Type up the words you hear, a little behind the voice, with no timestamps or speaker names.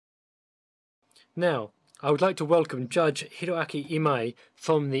Now, I would like to welcome Judge Hiroaki Imai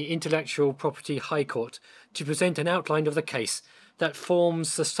from the Intellectual Property High Court to present an outline of the case that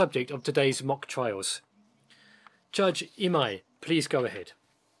forms the subject of today's mock trials. Judge Imai, please go ahead.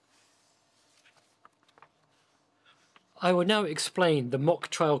 I will now explain the mock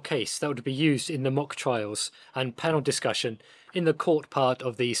trial case that would be used in the mock trials and panel discussion in the court part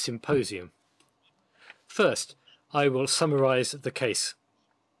of the symposium. First, I will summarize the case.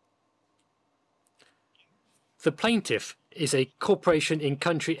 The plaintiff is a corporation in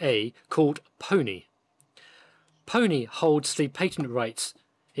country A called Pony. Pony holds the patent rights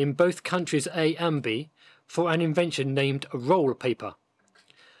in both countries A and B for an invention named roll paper.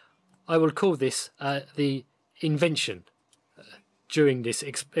 I will call this the invention during this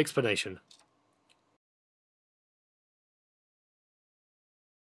explanation.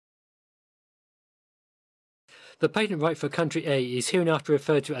 The patent right for country A is hereinafter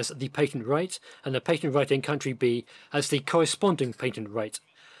referred to as the patent right, and the patent right in country B as the corresponding patent right.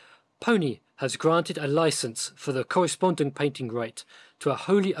 Pony has granted a license for the corresponding patent right to a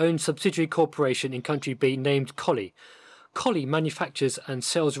wholly owned subsidiary corporation in country B named Collie. Collie manufactures and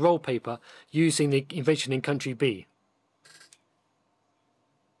sells roll paper using the invention in country B.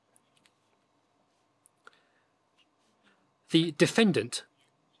 The defendant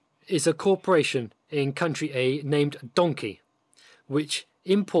is a corporation in country A named Donkey, which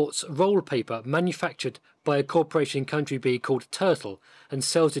imports roll paper manufactured by a corporation in country B called Turtle and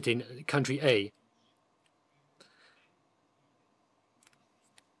sells it in country A.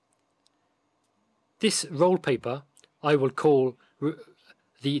 This roll paper I will call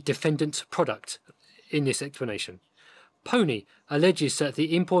the defendant's product in this explanation. Pony alleges that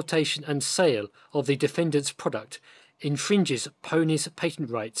the importation and sale of the defendant's product infringes Pony's patent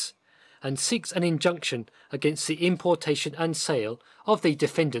rights and seeks an injunction against the importation and sale of the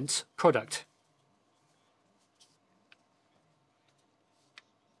defendant's product.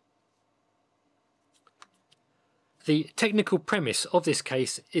 The technical premise of this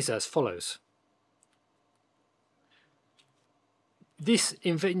case is as follows. This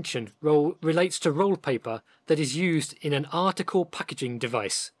invention relates to roll paper that is used in an article packaging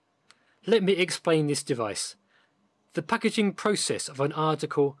device. Let me explain this device. The packaging process of an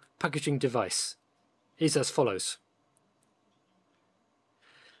article packaging device is as follows.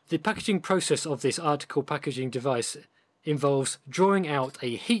 The packaging process of this article packaging device involves drawing out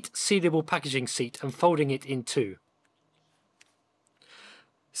a heat-sealable packaging sheet and folding it in two.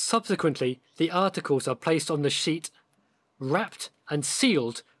 Subsequently, the articles are placed on the sheet, wrapped and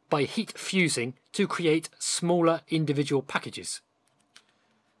sealed by heat fusing to create smaller individual packages.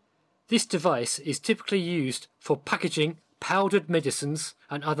 This device is typically used for packaging powdered medicines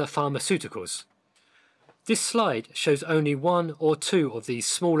and other pharmaceuticals. This slide shows only one or two of these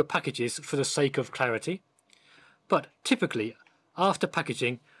smaller packages for the sake of clarity, but typically, after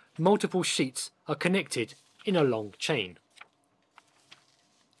packaging, multiple sheets are connected in a long chain.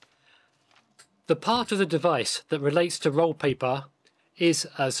 The part of the device that relates to roll paper is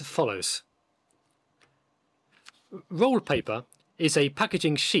as follows. Roll paper is a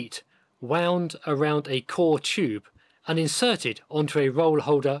packaging sheet wound around a core tube and inserted onto a roll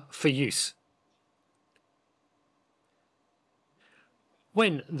holder for use.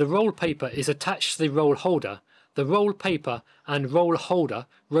 When the roll paper is attached to the roll holder, the roll paper and roll holder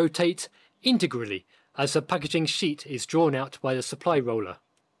rotate integrally as the packaging sheet is drawn out by the supply roller.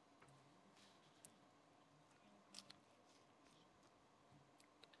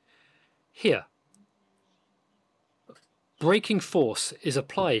 Here, braking force is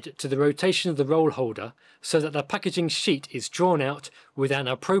applied to the rotation of the roll holder so that the packaging sheet is drawn out with an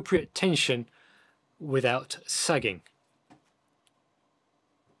appropriate tension without sagging.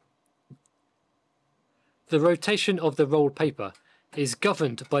 The rotation of the roll paper is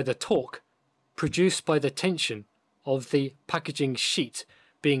governed by the torque produced by the tension of the packaging sheet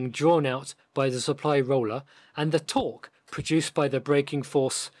being drawn out by the supply roller and the torque produced by the braking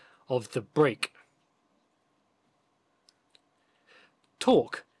force of the brake.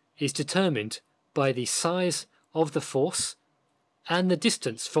 Torque is determined by the size of the force and the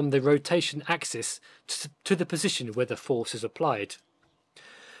distance from the rotation axis to the position where the force is applied.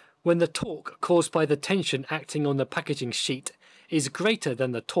 When the torque caused by the tension acting on the packaging sheet is greater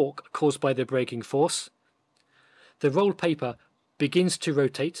than the torque caused by the braking force, the roll paper begins to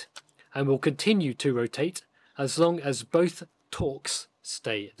rotate and will continue to rotate as long as both torques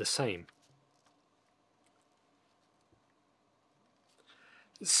stay the same.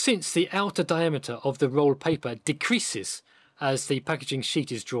 Since the outer diameter of the roll paper decreases as the packaging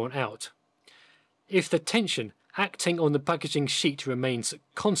sheet is drawn out, if the tension acting on the packaging sheet remains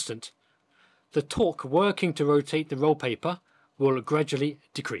constant, the torque working to rotate the roll paper will gradually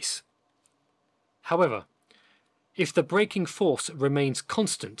decrease. However, if the braking force remains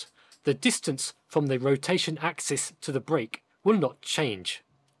constant, the distance from the rotation axis to the brake will not change.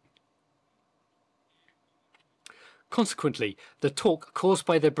 Consequently, the torque caused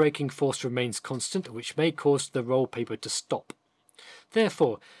by the braking force remains constant, which may cause the roll paper to stop.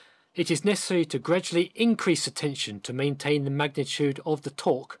 Therefore, it is necessary to gradually increase the tension to maintain the magnitude of the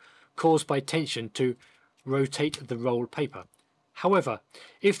torque caused by tension to rotate the roll paper. However,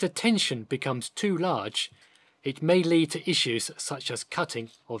 if the tension becomes too large, it may lead to issues such as cutting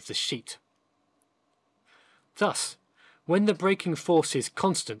of the sheet. Thus, when the braking force is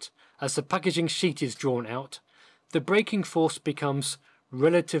constant as the packaging sheet is drawn out, the braking force becomes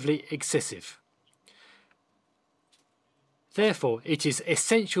relatively excessive. Therefore, it is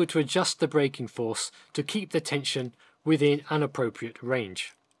essential to adjust the braking force to keep the tension within an appropriate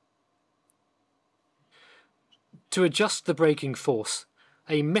range. To adjust the braking force,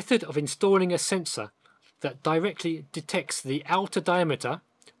 a method of installing a sensor that directly detects the outer diameter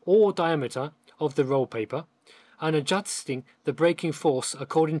or diameter of the roll paper and adjusting the braking force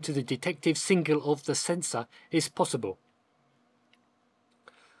according to the detective signal of the sensor is possible.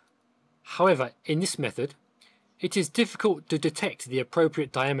 However, in this method, it is difficult to detect the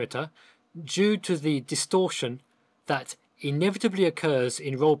appropriate diameter due to the distortion that inevitably occurs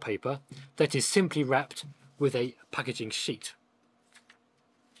in roll paper that is simply wrapped with a packaging sheet.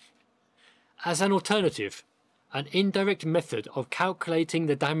 As an alternative, an indirect method of calculating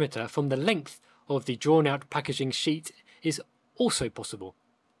the diameter from the length of the drawn-out packaging sheet is also possible.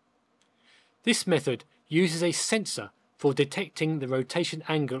 This method uses a sensor for detecting the rotation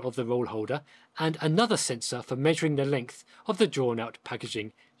angle of the roll holder and another sensor for measuring the length of the drawn-out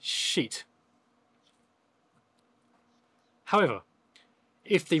packaging sheet. However,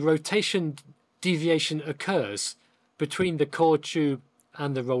 if the rotation deviation occurs between the core tube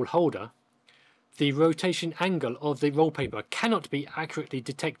and the roll holder, the rotation angle of the roll paper cannot be accurately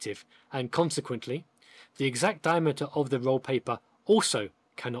detected, and consequently, the exact diameter of the roll paper also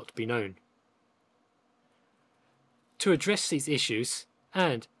cannot be known. To address these issues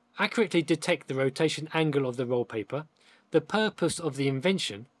and accurately detect the rotation angle of the roll paper, the purpose of the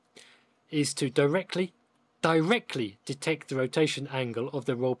invention is to directly detect the rotation angle of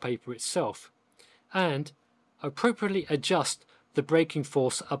the roll paper itself and appropriately adjust the braking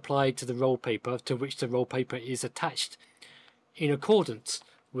force applied to the roll paper to which the roll paper is attached in accordance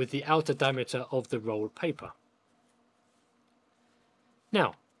with the outer diameter of the roll paper.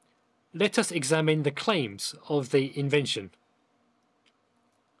 Now, let us examine the claims of the invention.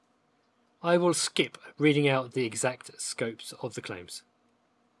 I will skip reading out the exact scopes of the claims.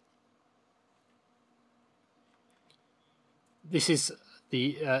 This is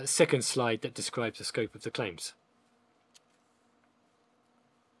the second slide that describes the scope of the claims.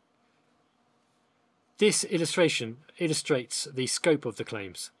 This illustration illustrates the scope of the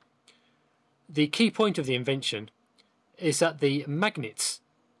claims. The key point of the invention is that the magnets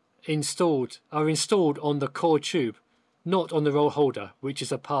are installed on the core tube, not on the roll holder, which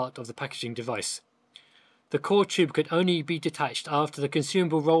is a part of the packaging device. The core tube can only be detached after the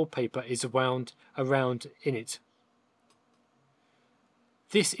consumable roll paper is wound around in it.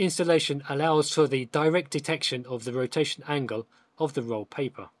 This installation allows for the direct detection of the rotation angle of the roll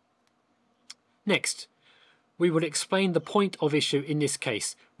paper. Next, we will explain the point of issue in this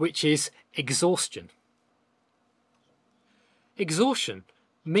case, which is exhaustion. Exhaustion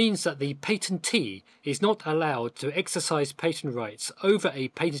means that the patentee is not allowed to exercise patent rights over a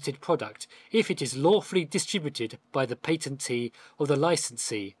patented product if it is lawfully distributed by the patentee or the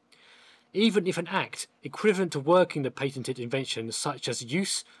licensee, even if an act equivalent to working the patented invention such as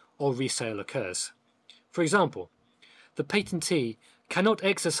use or resale occurs. For example, the patentee cannot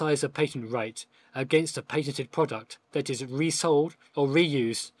exercise a patent right against a patented product that is resold or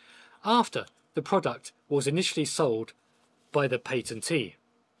reused after the product was initially sold by the patentee.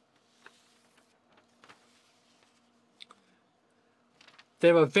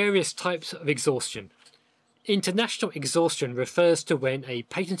 There are various types of exhaustion. International exhaustion refers to when a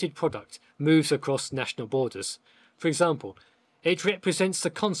patented product moves across national borders. For example, it represents the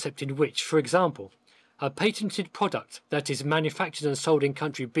concept in which, for example, a patented product that is manufactured and sold in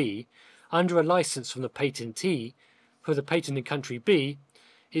country B under a license from the patentee for the patent in country B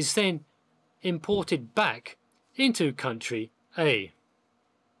is then imported back into country A.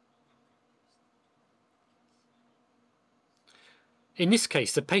 In this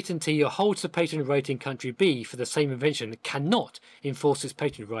case, the patentee who holds the patent right in country B for the same invention cannot enforce its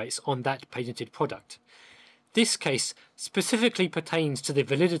patent rights on that patented product. This case specifically pertains to the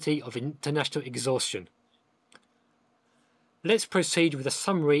validity of international exhaustion. Let's proceed with a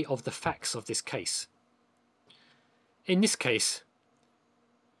summary of the facts of this case. In this case,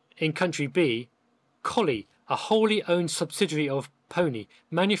 in country B, Collie, a wholly owned subsidiary of Pony,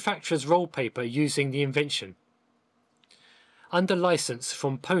 manufactures roll paper using the invention under license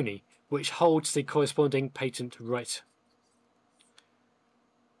from Pony, which holds the corresponding patent right.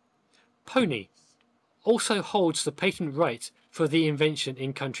 Pony also holds the patent right for the invention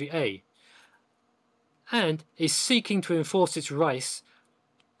in country A and is seeking to enforce its rights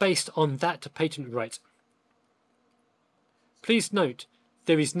based on that patent right. Please note,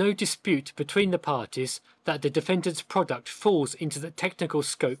 there is no dispute between the parties that the defendant's product falls into the technical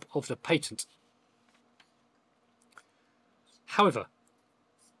scope of the patent. However,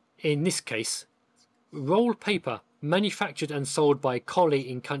 in this case, roll paper manufactured and sold by Collie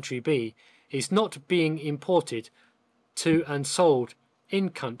in country B is not being imported to and sold in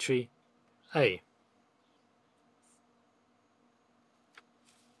country A.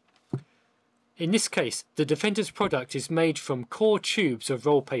 In this case, the defendant's product is made from core tubes of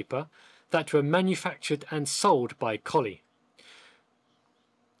roll paper that were manufactured and sold by Collie.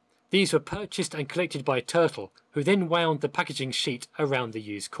 These were purchased and collected by Turtle, who then wound the packaging sheet around the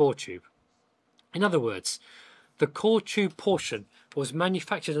used core tube. In other words, the core tube portion was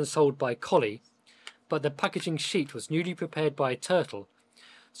manufactured and sold by Collie, but the packaging sheet was newly prepared by Turtle,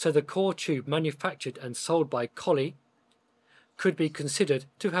 so the core tube manufactured and sold by Collie could be considered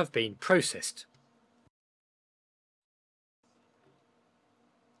to have been processed.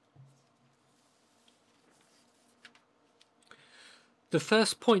 The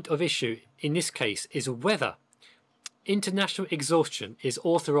first point of issue in this case is whether international exhaustion is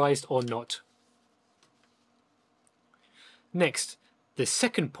authorized or not. Next, the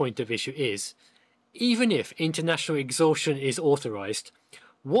second point of issue is, even if international exhaustion is authorized,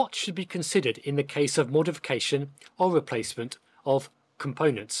 what should be considered in the case of modification or replacement of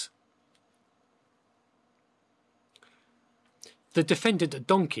components? The defendant,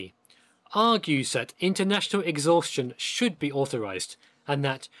 Donkey, argues that international exhaustion should be authorized and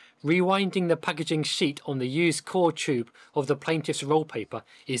that rewinding the packaging sheet on the used core tube of the plaintiff's roll paper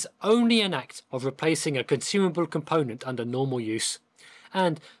is only an act of replacing a consumable component under normal use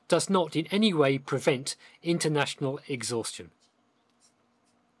and does not in any way prevent international exhaustion.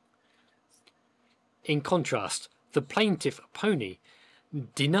 In contrast, the plaintiff, Pony,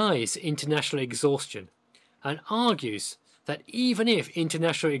 denies international exhaustion and argues that even if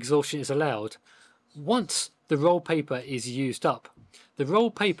international exhaustion is allowed, once the roll paper is used up, the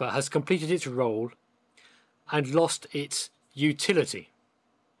roll paper has completed its role and lost its utility.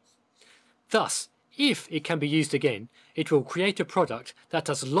 Thus, if it can be used again, it will create a product that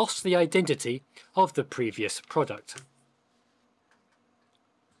has lost the identity of the previous product.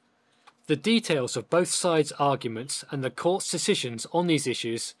 The details of both sides' arguments and the court's decisions on these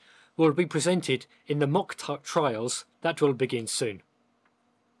issues will be presented in the mock trials that will begin soon.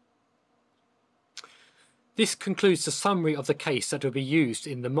 This concludes the summary of the case that will be used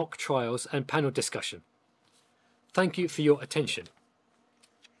in the mock trials and panel discussion. Thank you for your attention.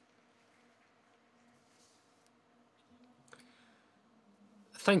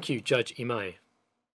 Thank you, Judge Imai.